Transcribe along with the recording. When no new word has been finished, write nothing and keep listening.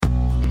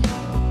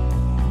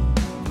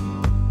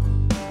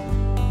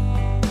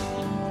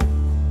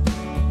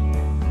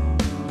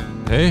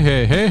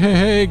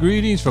Hey,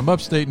 greetings from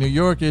upstate New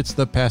York. It's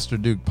the Pastor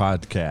Duke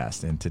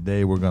Podcast, and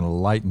today we're going to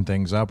lighten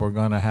things up. We're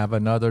going to have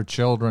another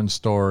children's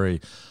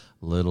story,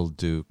 Little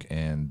Duke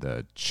and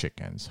the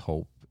Chickens.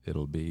 Hope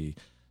it'll be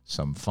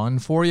some fun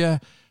for you,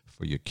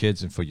 for your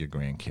kids, and for your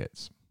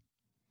grandkids.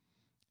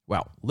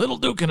 Well, Little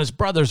Duke and his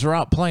brothers are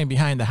out playing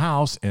behind the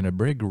house, and a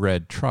big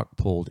red truck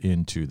pulled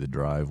into the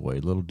driveway.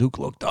 Little Duke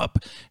looked up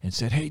and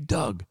said, "Hey,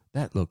 Doug,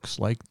 that looks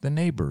like the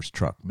neighbor's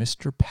truck,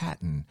 Mr.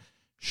 Patton."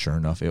 Sure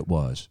enough, it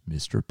was.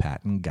 Mr.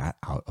 Patton got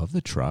out of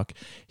the truck.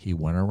 He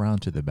went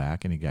around to the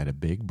back, and he got a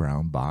big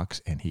brown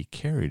box, and he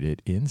carried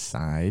it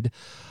inside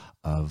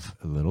of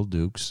Little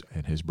Duke's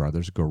and his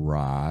brother's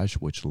garage,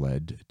 which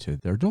led to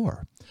their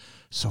door.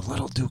 So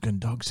Little Duke and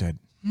Doug said,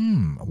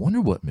 I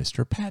wonder what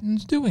Mr.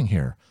 Patton's doing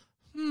here.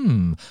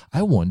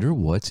 I wonder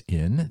what's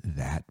in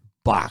that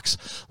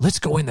box. Let's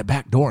go in the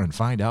back door and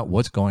find out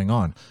what's going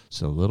on.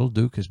 So Little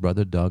Duke, his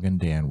brother Doug, and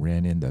Dan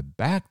ran in the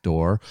back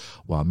door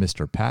while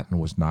Mr. Patton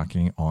was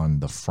knocking on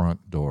the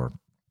front door.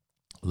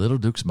 Little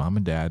Duke's mom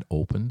and dad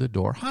opened the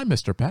door. "Hi,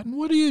 Mr. Patton.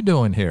 What are you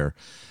doing here?"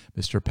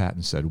 Mr.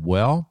 Patton said,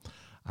 "Well,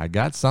 I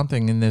got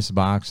something in this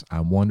box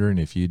I'm wondering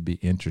if you'd be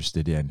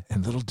interested in."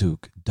 And Little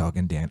Duke, Doug,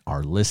 and Dan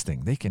are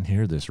listening. They can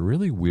hear this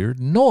really weird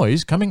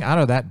noise coming out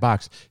of that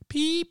box.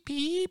 Beep,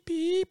 beep,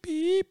 beep,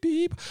 beep,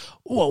 beep.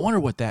 "Oh, I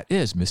wonder what that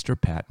is." Mr.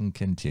 Patton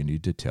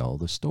continued to tell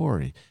the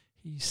story.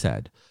 He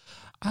said,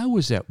 "I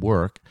was at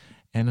work,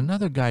 and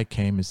another guy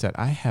came and said,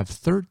 'I have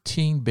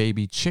 13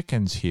 baby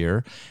chickens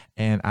here,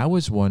 and I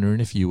was wondering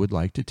if you would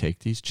like to take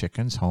these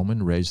chickens home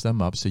and raise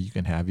them up so you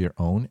can have your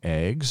own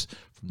eggs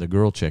from the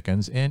girl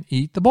chickens and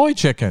eat the boy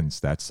chickens.'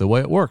 That's the way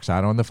it works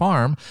out on the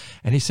farm."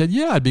 And he said,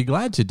 "Yeah, I'd be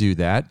glad to do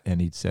that."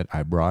 And he said,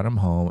 "I brought them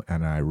home,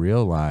 and I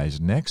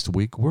realized next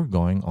week we're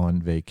going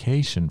on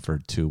vacation for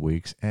 2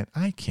 weeks, and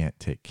I can't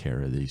take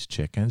care of these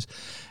chickens.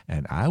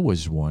 And I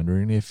was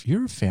wondering if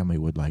your family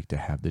would like to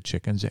have the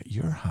chickens at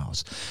your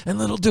house." And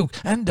Little Duke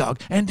and Doug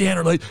and Dan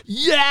are like,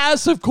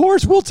 "Yes, of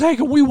course, we'll take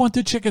them. We want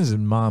the chickens."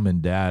 And Mom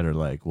and Dad are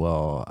like,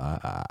 "Well,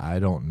 I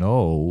don't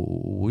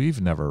know.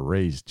 We've never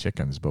raised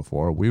chickens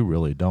before. We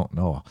really don't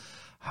know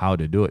how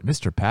to do it."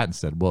 Mr. Patton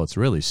said, "Well, it's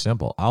really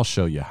simple. I'll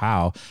show you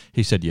how."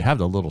 He said, "You have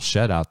the little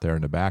shed out there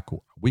in the back.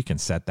 We can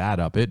set that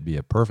up. It'd be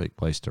a perfect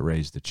place to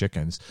raise the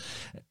chickens."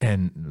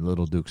 And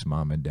Little Duke's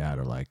mom and dad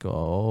are like,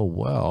 "Oh,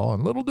 well."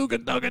 And Little Duke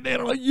and Doug and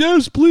Dan are like,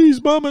 "Yes,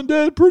 please, Mom and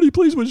Dad, pretty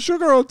please, with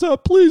sugar on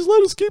top. Please,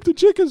 let us keep the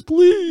chickens,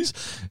 please."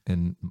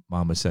 And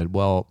Mama said,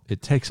 "Well,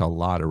 it takes a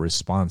lot of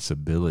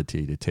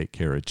responsibility to take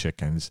care of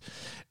chickens."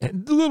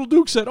 And Little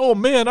Duke said, "Oh,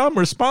 man, I'm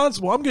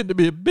responsible. I'm getting to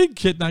be a big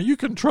kid now. You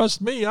can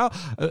trust me."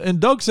 And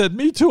Doug said,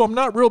 "Me too. I'm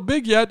not real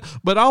big yet,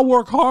 but I'll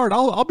work hard.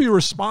 I'll be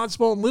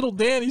responsible." And little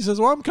Dan, he says,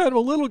 "Well, I'm kind of a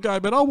little guy,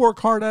 but I'll work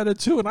hard at it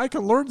too, and I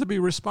can learn to be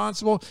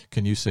responsible."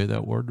 Can you say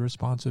that word,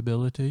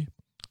 responsibility?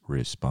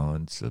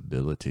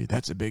 Responsibility.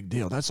 That's a big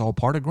deal. That's all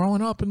part of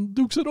growing up. And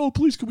Duke said, "Oh,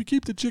 please, can we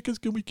keep the chickens?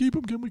 Can we keep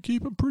them? Can we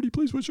keep them? Pretty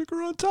please, with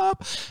sugar on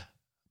top."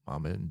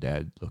 Mom and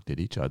Dad looked at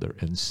each other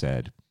and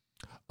said,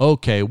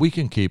 "Okay, we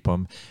can keep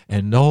them."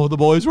 And no, the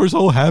boys were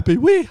so happy.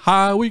 We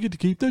get to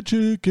keep the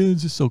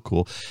chickens. It's so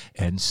cool.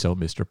 And so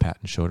Mr.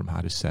 Patton showed them how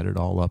to set it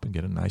all up and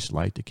get a nice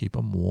light to keep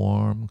them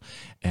warm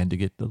and to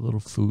get the little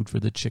food for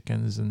the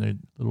chickens and their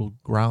little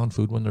ground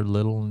food when they're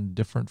little and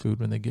different food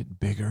when they get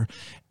bigger.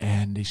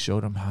 And he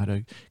showed them how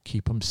to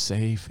keep them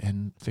safe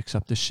and fix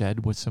up the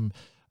shed with some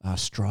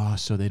straw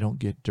so they don't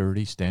get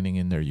dirty standing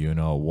in there, you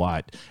know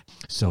what.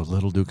 So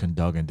Little Duke and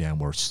Doug and Dan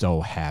were so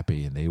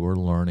happy, and they were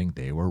learning.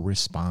 They were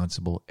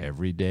responsible.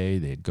 Every day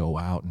they'd go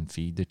out and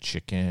feed the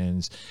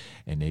chickens,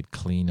 and they'd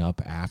clean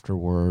up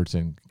afterwards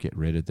and get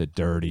rid of the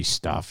dirty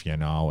stuff, you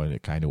know, and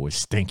it kind of was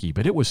stinky,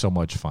 but it was so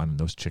much fun. And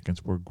those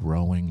chickens were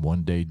growing.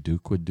 One day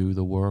Duke would do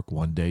the work.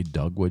 One day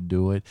Doug would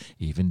do it.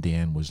 Even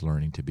Dan was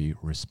learning to be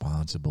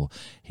responsible.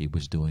 He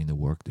was doing the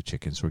work. The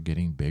chickens were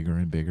getting bigger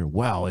and bigger.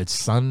 Well, it's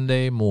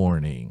Sunday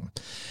morning.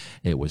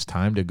 It was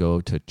time to go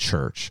to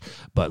church,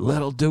 but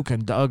Little Duke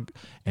and Doug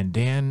and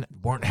Dan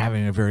weren't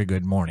having a very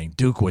good morning.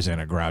 Duke was in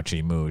a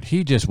grouchy mood.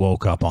 He just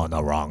woke up on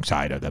the wrong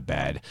side of the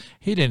bed.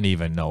 He didn't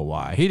even know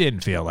why. He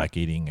didn't feel like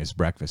eating his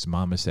breakfast.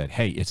 Mama said,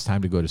 "Hey, it's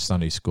time to go to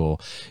Sunday school.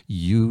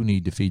 You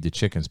need to feed the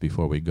chickens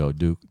before we go."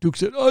 Duke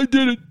said, "I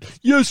did it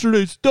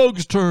yesterday. It's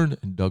Doug's turn."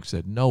 And Doug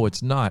said, "No,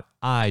 it's not.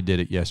 I did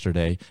it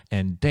yesterday,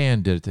 and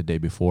Dan did it the day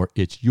before.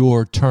 It's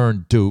your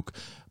turn, Duke."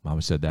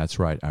 Mama said, "That's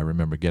right. I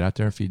remember. Get out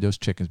there and feed those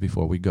chickens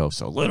before we go."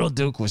 So Little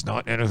Duke was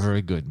not in a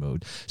very good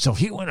mood. So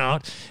he went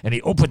out and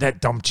he opened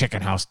that dumb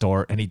chicken house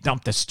door and he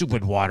dumped the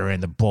stupid water in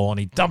the bowl and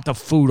he dumped the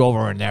food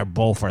over in their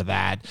bowl for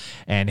that.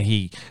 And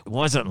he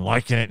wasn't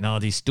liking it. No,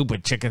 these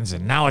stupid chickens.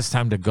 And now it's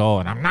time to go.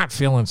 And I'm not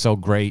feeling so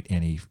great.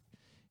 And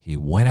he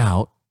went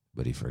out,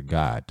 but he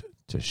forgot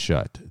to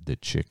shut the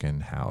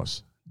chicken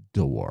house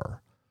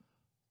door.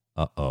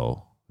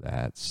 Uh-oh,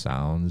 that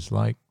sounds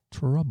like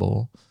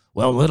trouble.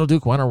 Well, Little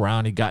Duke went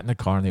around, he got in the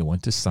car, and they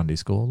went to Sunday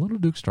school. Little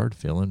Duke started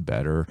feeling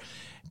better,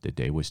 The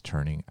day was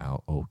turning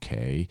out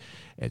okay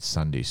at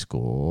Sunday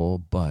school,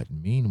 but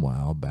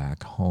meanwhile,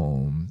 back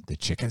home, the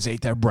chickens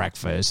ate their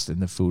breakfast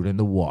and the food and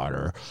the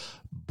water.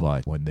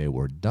 But when they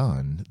were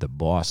done, the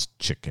boss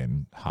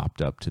chicken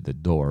hopped up to the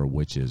door,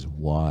 which is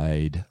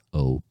wide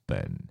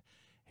open.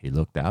 He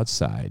looked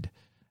outside.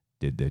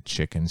 Did the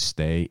chicken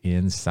stay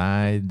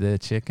inside the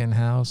chicken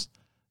house?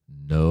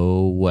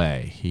 No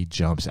way. He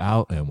jumps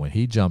out, and when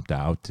he jumped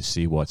out to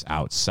see what's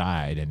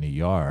outside in the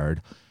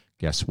yard,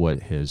 guess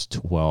what his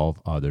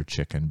 12 other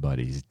chicken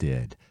buddies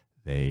did?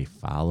 They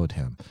followed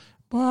him.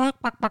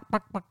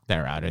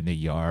 They're out in the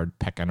yard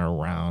pecking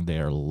around.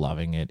 They're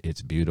loving it.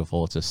 It's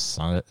beautiful. It's a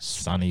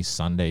sunny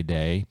Sunday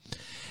day.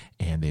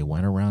 And they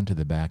went around to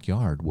the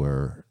backyard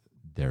where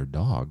their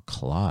dog,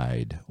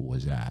 Clyde,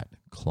 was at.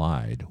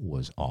 Clyde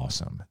was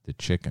awesome. The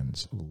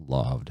chickens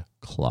loved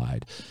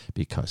Clyde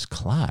because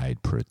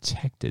Clyde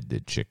protected the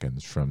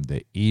chickens from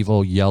the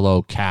evil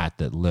yellow cat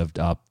that lived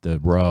up the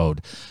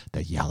road.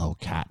 The yellow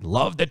cat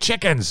loved the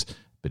chickens,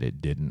 but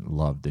it didn't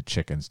love the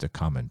chickens to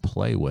come and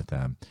play with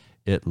them.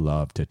 It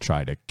loved to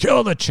try to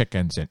kill the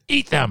chickens and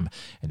eat them.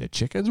 And the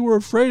chickens were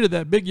afraid of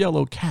that big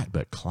yellow cat,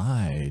 but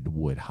Clyde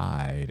would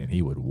hide and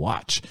he would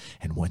watch.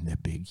 And when the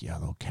big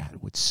yellow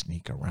cat would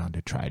sneak around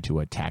to try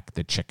to attack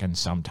the chickens,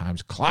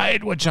 sometimes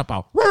Clyde would jump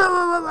out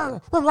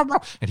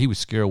and he would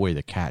scare away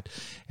the cat.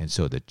 And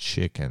so the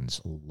chickens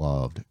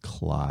loved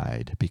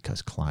Clyde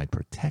because Clyde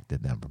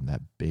protected them from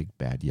that big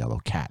bad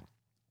yellow cat.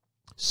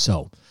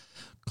 So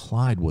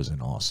Clyde was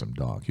an awesome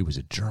dog. He was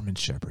a German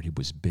Shepherd. He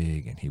was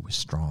big and he was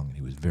strong and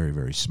he was very,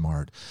 very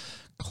smart.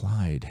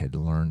 Clyde had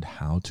learned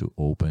how to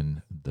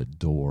open the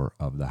door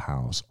of the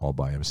house all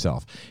by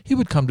himself. He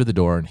would come to the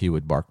door and he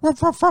would bark,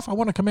 ruff, ruff, ruff, I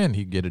want to come in.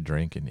 He'd get a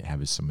drink and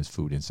have some of his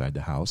food inside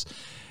the house.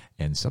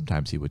 And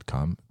sometimes he would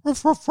come,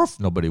 ruff, ruff, ruff.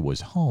 Nobody was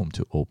home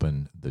to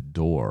open the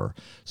door.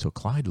 So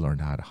Clyde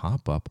learned how to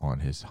hop up on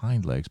his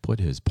hind legs,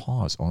 put his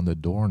paws on the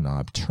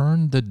doorknob,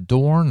 turn the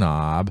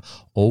doorknob,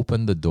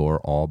 open the door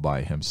all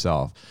by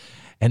himself.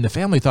 And the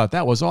family thought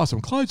that was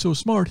awesome. Clyde's so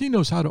smart. He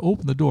knows how to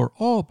open the door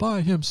all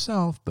by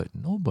himself. But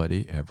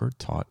nobody ever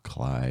taught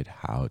Clyde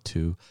how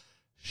to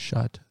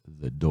shut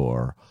the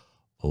door.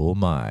 Oh,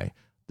 my.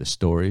 The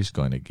story's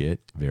going to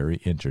get very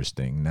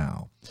interesting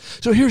now.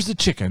 So here's the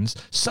chickens,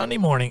 Sunday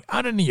morning,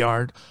 out in the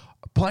yard,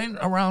 playing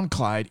around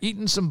Clyde,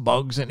 eating some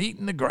bugs and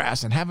eating the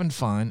grass and having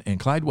fun. And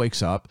Clyde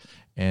wakes up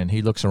and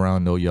he looks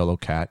around, no yellow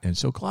cat. And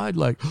so Clyde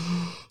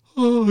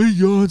oh, he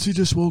yawns. He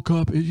just woke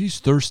up. He's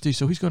thirsty,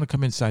 so he's going to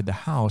come inside the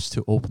house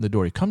to open the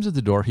door. He comes to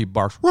the door. He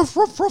barks, ruff,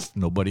 ruff, ruff.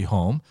 Nobody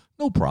home.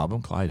 No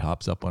problem. Clyde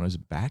hops up on his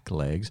back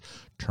legs,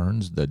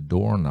 turns the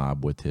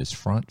doorknob with his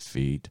front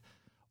feet,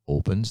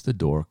 opens the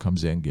door,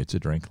 comes in, gets a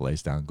drink,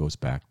 lays down, goes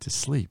back to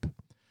sleep.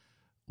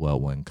 Well,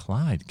 when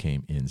Clyde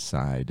came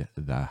inside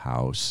the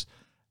house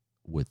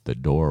with the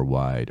door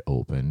wide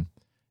open,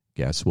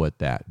 guess what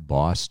that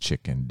boss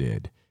chicken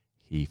did?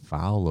 He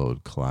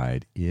followed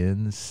Clyde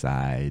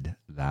inside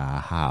the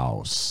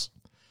house.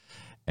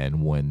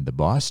 And when the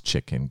boss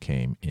chicken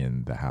came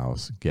in the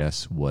house,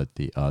 guess what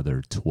the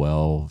other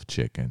 12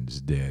 chickens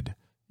did?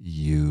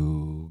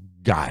 You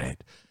got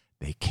it.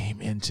 They came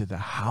into the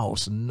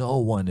house. No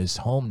one is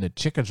home. The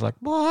chickens are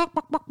like, buck,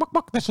 buck, buck, buck,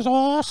 buck. This is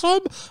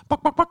awesome.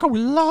 Buck, buck, buck. We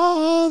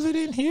love it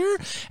in here.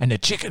 And the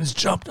chickens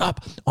jumped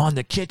up on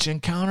the kitchen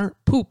counter.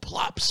 Poop,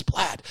 plop,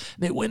 splat.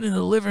 They went in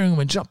the living room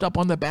and jumped up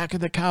on the back of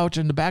the couch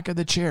and the back of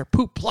the chair.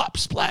 Poop, plop,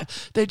 splat.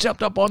 They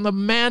jumped up on the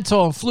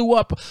mantle and flew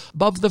up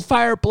above the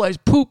fireplace.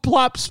 Poop,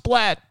 plop,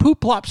 splat.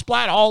 Poop, plop,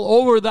 splat all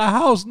over the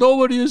house.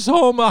 Nobody is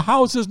home. A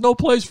house is no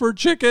place for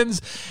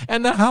chickens.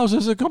 And the house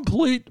is a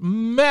complete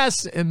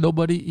mess. And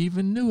nobody even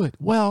knew it.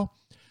 Well,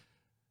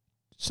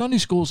 Sunday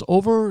school's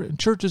over and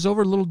church is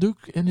over. Little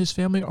Duke and his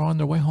family are on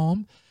their way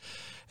home.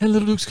 And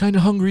Little Duke's kind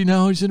of hungry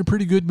now. He's in a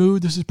pretty good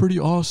mood. This is pretty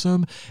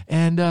awesome.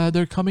 And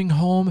they're coming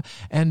home,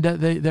 and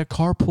their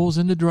car pulls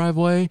in the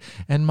driveway,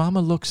 and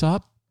Mama looks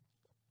up,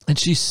 and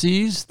she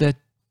sees that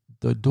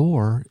the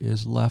door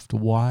is left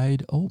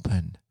wide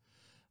open.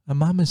 And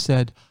Mama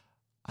said,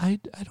 I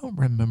don't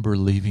remember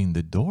leaving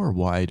the door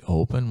wide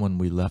open when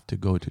we left to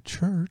go to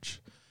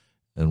church.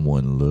 And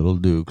when Little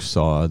Duke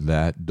saw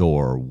that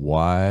door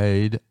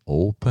wide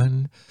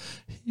open,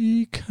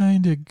 he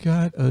kind of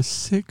got a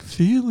sick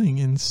feeling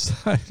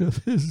inside of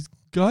his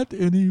gut,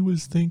 and he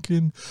was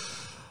thinking,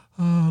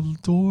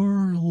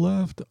 door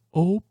left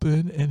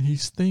open, and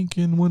he's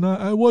thinking, when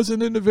I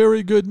wasn't in a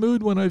very good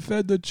mood when I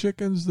fed the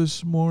chickens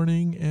this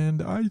morning,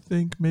 and I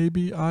think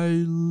maybe I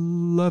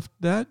left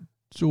that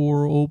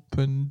door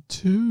open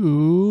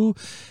too.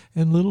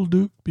 And Little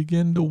Duke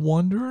began to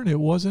wonder, and it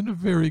wasn't a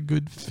very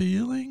good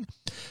feeling.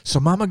 So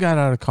Mama got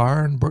out of the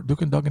car, and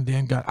Duke and Doug and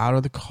Dan got out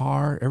of the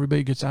car.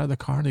 Everybody gets out of the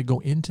car, and they go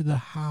into the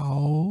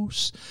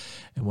house.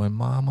 And when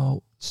Mama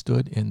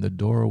stood in the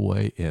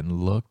doorway and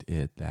looked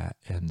at that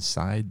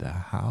inside the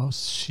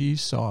house, she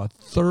saw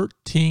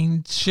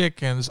 13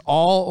 chickens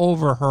all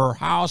over her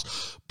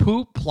house.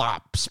 Poop,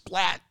 plop,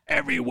 splat,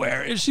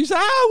 everywhere. And she said,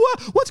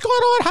 what's going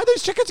on? How did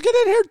these chickens get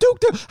in here? Duke,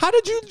 how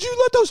did you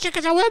let those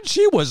chickens out? And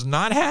she was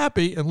not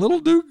happy. And little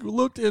Duke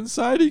looked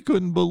inside. He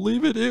couldn't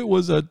believe it. It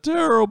was a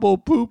terrible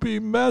poopy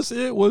mess.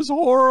 It was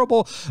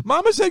horrible.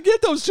 Mama said,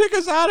 get those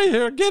chickens out of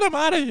here. Get them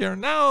out of here.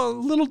 Now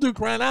little Duke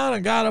ran out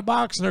and got a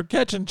box, and they're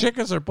catching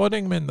chickens. They're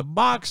putting them in the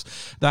box.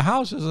 The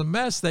house is a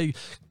mess. They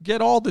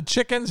get all the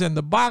chickens in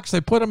the box.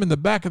 They put them in the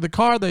back of the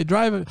car. They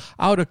drive it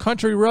out a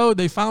country road.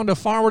 They found a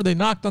farmer. They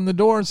knocked on the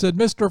door and said,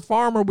 Mr.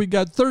 Farmer, we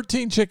got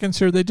 13 chickens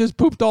here. They just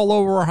pooped all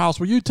over our house.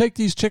 Will you take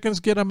these chickens,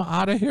 get them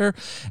out of here?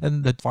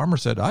 And the farmer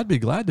said, I'd be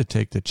glad to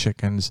take the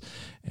chickens.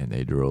 And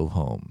they drove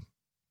home.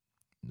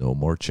 No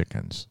more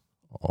chickens.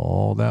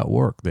 All that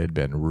work. They'd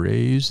been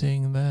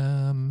raising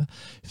them,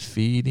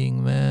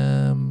 feeding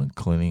them,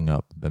 cleaning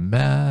up the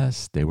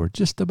mess. They were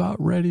just about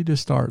ready to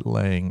start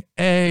laying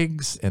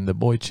eggs, and the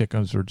boy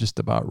chickens were just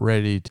about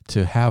ready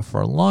to have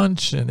for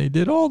lunch, and they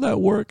did all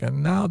that work,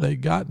 and now they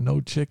got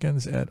no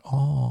chickens at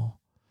all.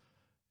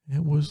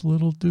 It was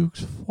little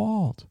Duke's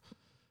fault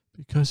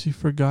because he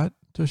forgot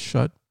to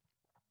shut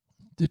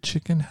the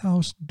chicken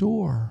house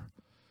door.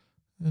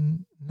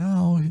 And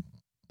now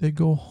they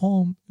go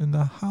home, and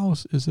the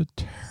house is a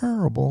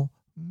terrible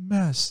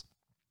mess.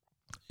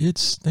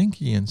 It's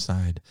stinky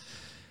inside.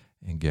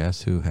 And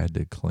guess who had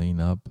to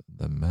clean up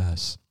the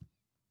mess?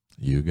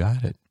 You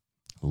got it,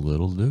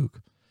 little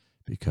Duke,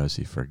 because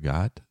he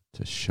forgot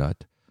to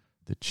shut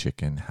the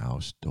chicken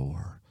house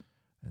door.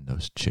 And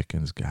those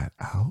chickens got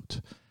out.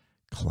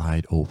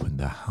 Clyde opened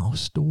the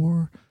house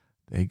door.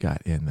 They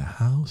got in the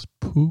house.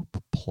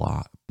 Poop,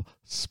 plop,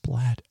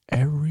 splat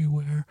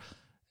everywhere.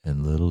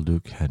 And little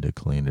Duke had to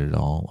clean it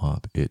all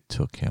up. It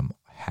took him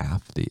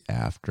half the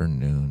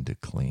afternoon to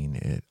clean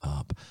it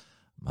up.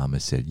 Mama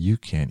said, you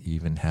can't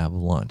even have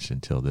lunch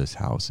until this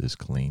house is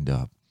cleaned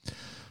up.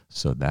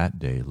 So that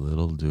day,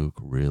 little Duke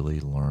really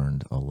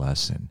learned a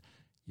lesson.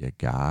 You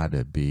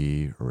gotta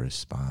be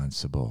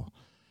responsible.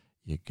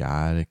 You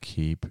gotta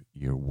keep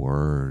your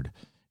word.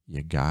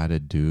 You gotta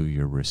do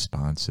your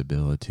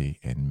responsibility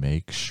and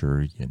make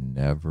sure you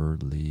never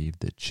leave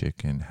the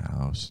chicken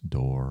house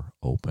door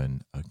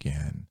open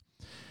again.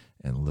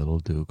 And little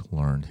Duke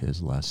learned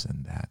his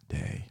lesson that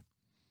day.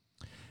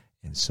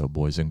 And so,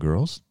 boys and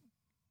girls,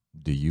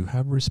 do you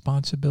have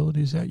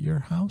responsibilities at your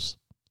house?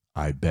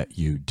 I bet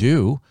you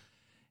do.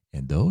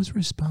 And those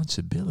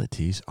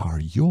responsibilities are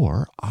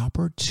your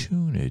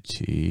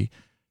opportunity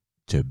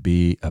to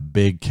be a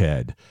big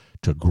kid,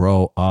 to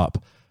grow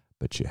up.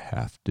 But you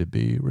have to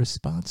be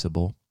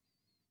responsible.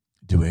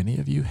 Do any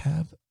of you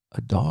have a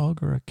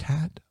dog or a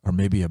cat or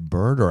maybe a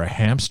bird or a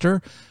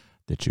hamster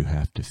that you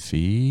have to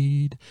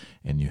feed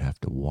and you have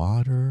to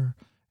water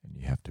and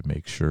you have to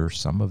make sure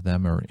some of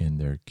them are in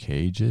their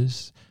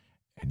cages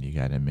and you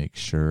got to make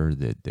sure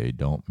that they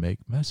don't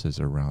make messes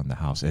around the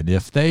house? And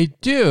if they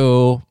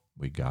do,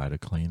 we got to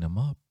clean them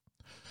up.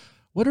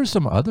 What are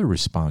some other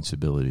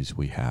responsibilities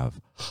we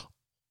have?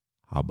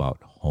 How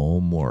about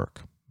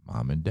homework?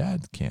 Mom and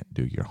Dad can't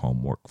do your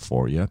homework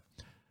for you.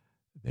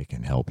 They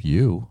can help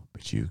you,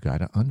 but you've got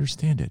to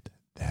understand it.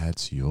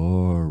 That's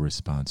your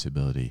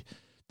responsibility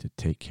to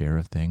take care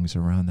of things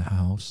around the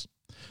house,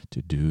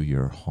 to do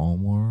your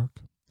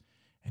homework.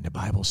 And the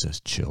Bible says,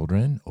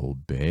 children,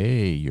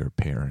 obey your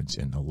parents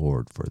in the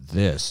Lord, for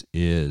this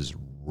is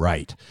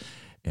right.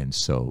 And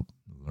so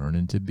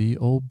learning to be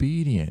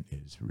obedient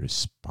is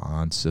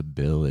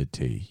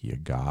responsibility. You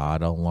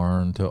gotta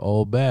learn to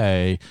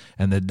obey.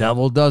 And the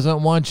devil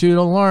doesn't want you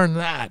to learn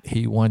that.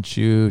 He wants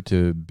you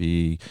to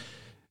be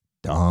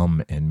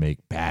dumb and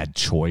make bad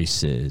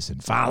choices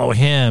and follow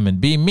him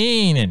and be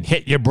mean and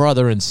hit your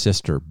brother and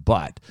sister.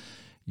 But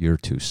you're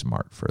too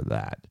smart for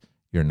that.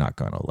 You're not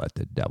going to let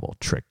the devil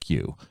trick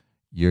you.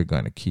 You're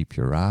going to keep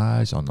your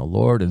eyes on the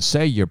Lord and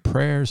say your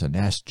prayers and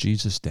ask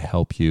Jesus to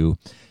help you.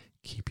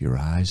 Keep your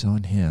eyes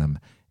on him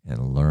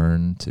and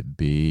learn to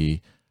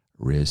be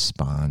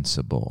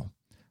responsible.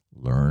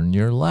 Learn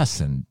your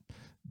lesson.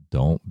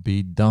 Don't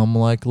be dumb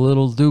like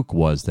little Duke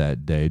was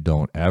that day.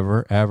 Don't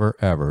ever, ever,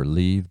 ever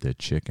leave the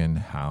chicken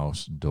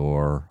house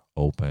door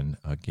open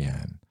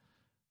again.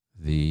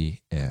 The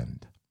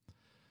end.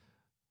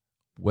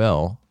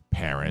 Well,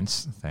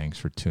 parents, thanks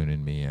for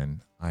tuning me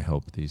in. I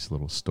hope these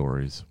little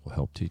stories will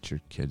help teach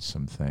your kids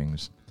some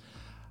things.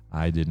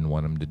 I didn't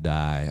want them to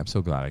die. I'm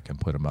so glad I can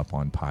put them up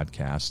on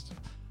podcasts.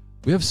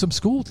 We have some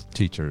school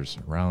teachers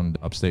around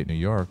upstate New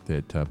York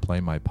that play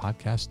my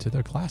podcast to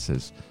their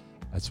classes.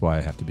 That's why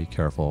I have to be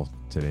careful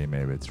today.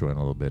 Maybe I threw in a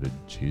little bit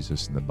of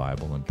Jesus and the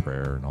Bible and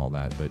prayer and all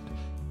that. But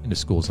in the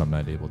schools, I'm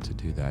not able to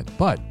do that.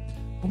 But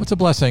what's a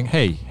blessing?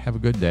 Hey, have a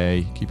good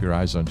day. Keep your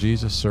eyes on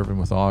Jesus. Serve him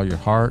with all your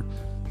heart.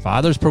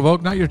 Fathers,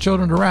 provoke not your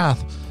children to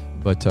wrath,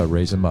 but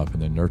raise them up in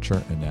the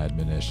nurture and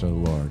admonition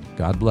of the Lord.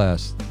 God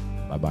bless.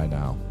 Bye-bye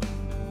now.